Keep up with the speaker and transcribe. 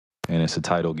and it's a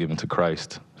title given to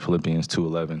Christ, Philippians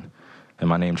 2:11. And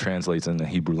my name translates in the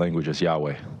Hebrew language as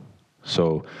Yahweh.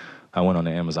 So I went on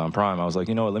to Amazon Prime. I was like,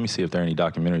 you know what, let me see if there are any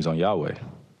documentaries on Yahweh.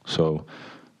 So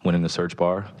went in the search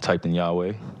bar, typed in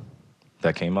Yahweh,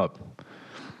 that came up.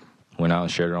 Went out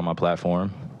and shared it on my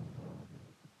platform.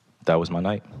 That was my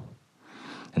night.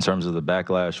 In terms of the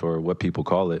backlash or what people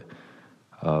call it,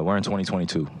 we're in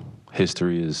 2022.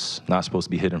 History is not supposed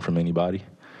to be hidden from anybody.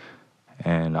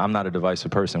 And I'm not a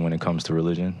divisive person when it comes to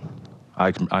religion.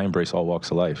 I embrace all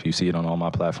walks of life. You see it on all my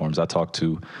platforms. I talk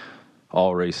to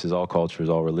all races, all cultures,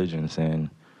 all religions, and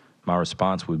my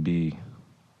response would be,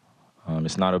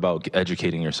 it's not about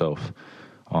educating yourself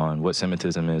on what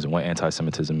Semitism is and what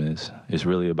anti-Semitism is. It's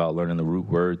really about learning the root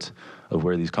words of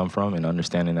where these come from and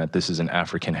understanding that this is an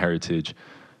African heritage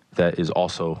that is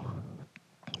also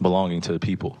belonging to the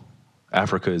people.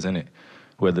 Africa is in it,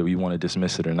 whether we want to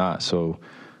dismiss it or not. So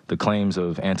the claims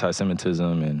of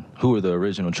anti-Semitism and who are the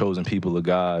original chosen people of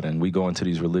God, and we go into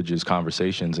these religious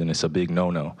conversations and it's a big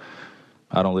no-no.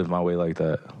 I don't live my way like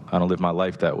that. I don't live my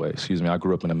life that way. Excuse me, I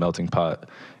grew up in a melting pot,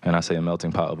 and I say a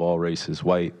melting pot of all races,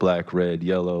 white, black, red,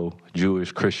 yellow,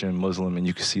 Jewish, Christian, Muslim, and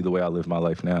you can see the way I live my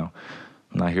life now.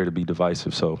 I'm not here to be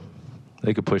divisive, so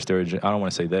they could push their agenda. I don't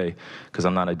want to say they, because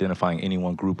I'm not identifying any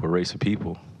one group or race of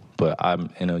people, but I'm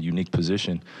in a unique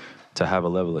position to have a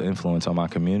level of influence on my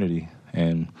community,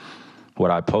 and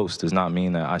what I post does not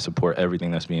mean that I support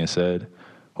everything that's being said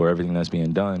or everything that's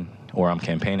being done, or I'm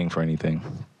campaigning for anything.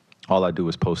 All I do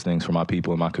is post things for my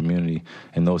people in my community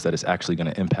and those that it's actually going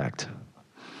to impact.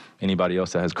 Anybody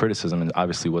else that has criticism, it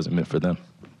obviously wasn't meant for them.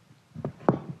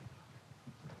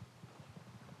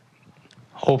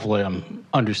 Hopefully I'm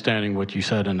understanding what you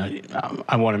said, and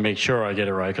I want to make sure I get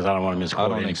it right because I don't want to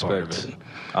misquote any part of it.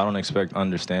 I don't expect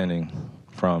understanding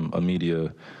from a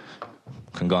media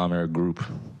conglomerate group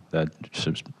that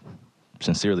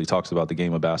sincerely talks about the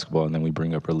game of basketball, and then we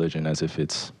bring up religion as if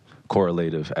it's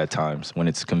correlative at times when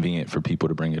it's convenient for people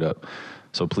to bring it up.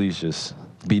 So please just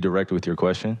be direct with your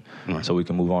question, right, so we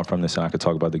can move on from this and I can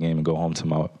talk about the game and go home to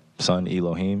my son,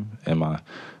 Elohim, and my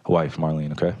wife,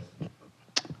 Marlene, okay?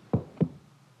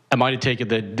 Am I to take it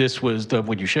that this was,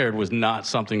 what you shared was not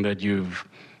something that you've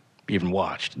even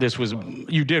watched? This was,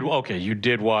 you did watch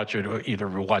it, or either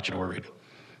watch it or read it.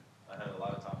 I had a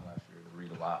lot of time last year to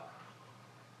read a lot.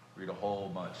 Read a whole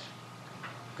bunch.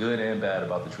 Good and bad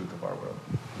about the truth of our world.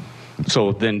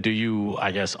 So then do you,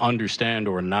 I guess, understand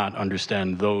or not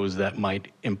understand those that might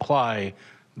imply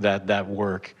that that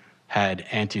work had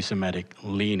anti-Semitic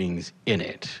leanings in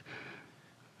it?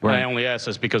 I only ask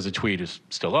this because the tweet is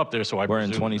still up there, so I We're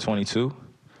in 2022.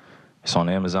 It's on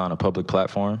Amazon, a public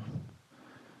platform.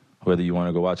 Whether you want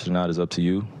to go watch it or not is up to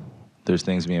you. There's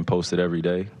things being posted every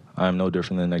day. I am no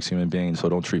different than the next human being, so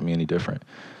don't treat me any different.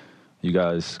 You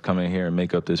guys come in here and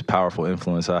make up this powerful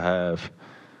influence I have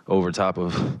over top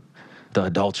of the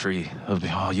adultery of,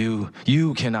 oh,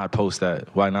 you cannot post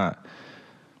that. Why not?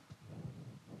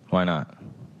 Why not?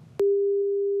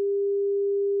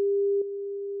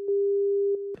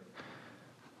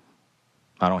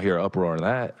 I don't hear uproar on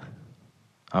that.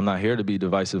 I'm not here to be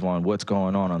divisive on what's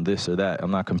going on this or that.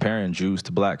 I'm not comparing Jews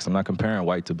to blacks. I'm not comparing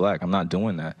white to black. I'm not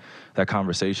doing that. That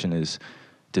conversation is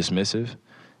dismissive,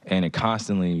 and it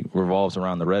constantly revolves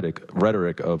around the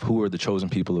rhetoric of who are the chosen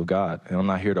people of God. And I'm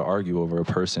not here to argue over a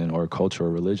person or a culture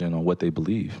or religion on what they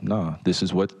believe. No, this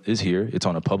is what is here. It's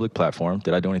on a public platform.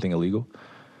 Did I do anything illegal?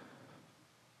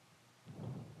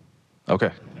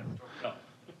 Okay.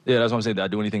 Yeah, that's what I'm saying. Did I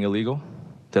do anything illegal?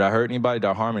 Did I hurt anybody? Did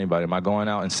I harm anybody? Am I going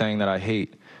out and saying that I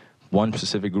hate one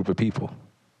specific group of people?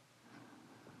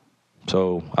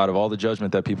 So out of all the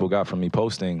judgment that people got from me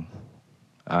posting,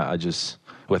 I just,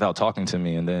 without talking to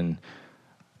me, and then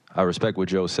I respect what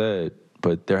Joe said,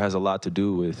 but there has a lot to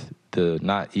do with the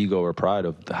not ego or pride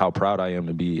of how proud I am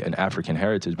to be an African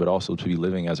heritage, but also to be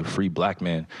living as a free black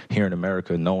man here in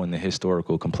America, knowing the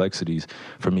historical complexities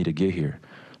for me to get here.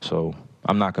 So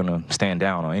I'm not going to stand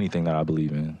down on anything that I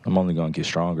believe in. I'm only going to get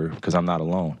stronger because I'm not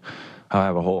alone. I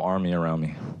have a whole army around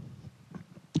me.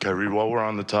 Kyrie, while we're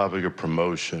on the topic of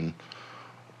promotion,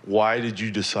 why did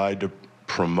you decide to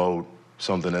promote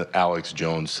something that Alex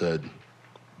Jones said?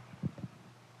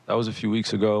 That was a few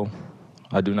weeks ago.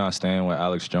 I do not stand with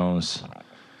Alex Jones'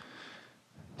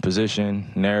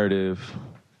 position, narrative,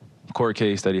 court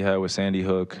case that he had with Sandy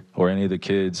Hook, or any of the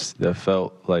kids that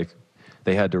felt like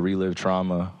they had to relive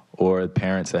trauma, or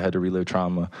parents that had to relive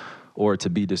trauma, or to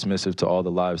be dismissive to all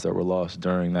the lives that were lost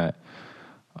during that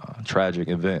tragic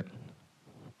event.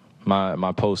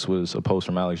 My post was a post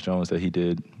from Alex Jones that he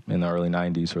did in the early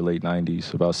 90s or late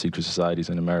 90s about secret societies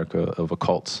in America of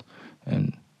occults,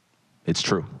 and it's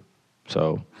true.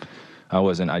 So I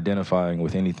wasn't identifying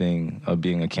with anything of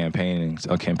being a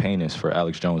campaignist for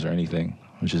Alex Jones or anything.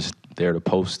 I was just there to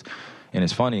post. And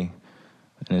it's funny,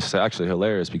 and it's actually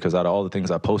hilarious because out of all the things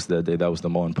I posted that day, that was the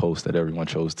one post that everyone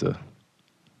chose to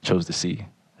see.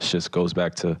 It just goes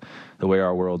back to the way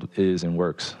our world is and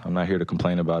works. I'm not here to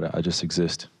complain about it. I just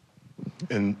exist.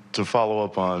 And to follow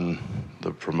up on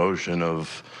the promotion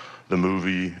of the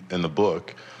movie and the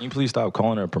book. Can you please stop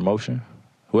calling it a promotion?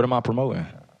 What am I promoting?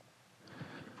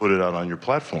 Put it out on your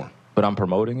platform. But I'm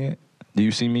promoting it? Do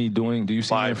you see me in front of the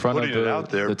title? By putting it out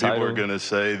there, people are going to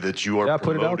say that you are promoting. Yeah, I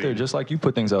put it out there just like you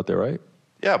put things out there, right?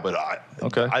 Yeah, but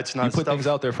it's not. You put things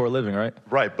out there for a living, right?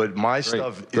 Right, but my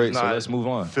stuff is not. So let's move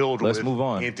on. Filled with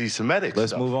anti-Semitic Let's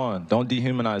stuff. move on. Don't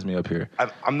dehumanize me up here.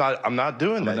 I'm not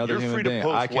doing that. Another You're human free being. to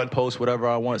post. I can post whatever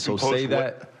I want. So say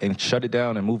that and shut it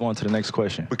down and move on to the next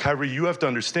question. But Kyrie, you have to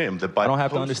understand that I don't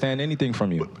have to understand anything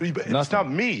from you. It's not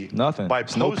me. Nothing. By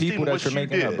it's no people that you're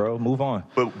making up, bro. Move on.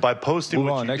 But by posting move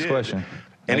what on. you Next did, question.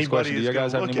 Anybody Do you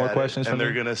guys have any more questions for me? And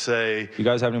they're going to say, you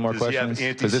guys have any more does he have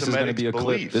questions? Because this is going to be a clip.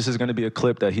 beliefs? This is going to be a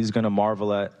clip that he's going to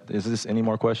marvel at. Is this any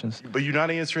more questions? But you're not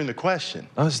answering the question.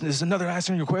 Oh, this is another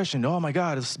answering your question. Oh my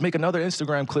God, let's make another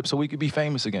Instagram clip so we could be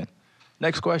famous again.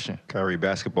 Next question. Kyrie,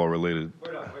 basketball related.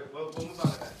 We'll move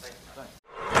on to that.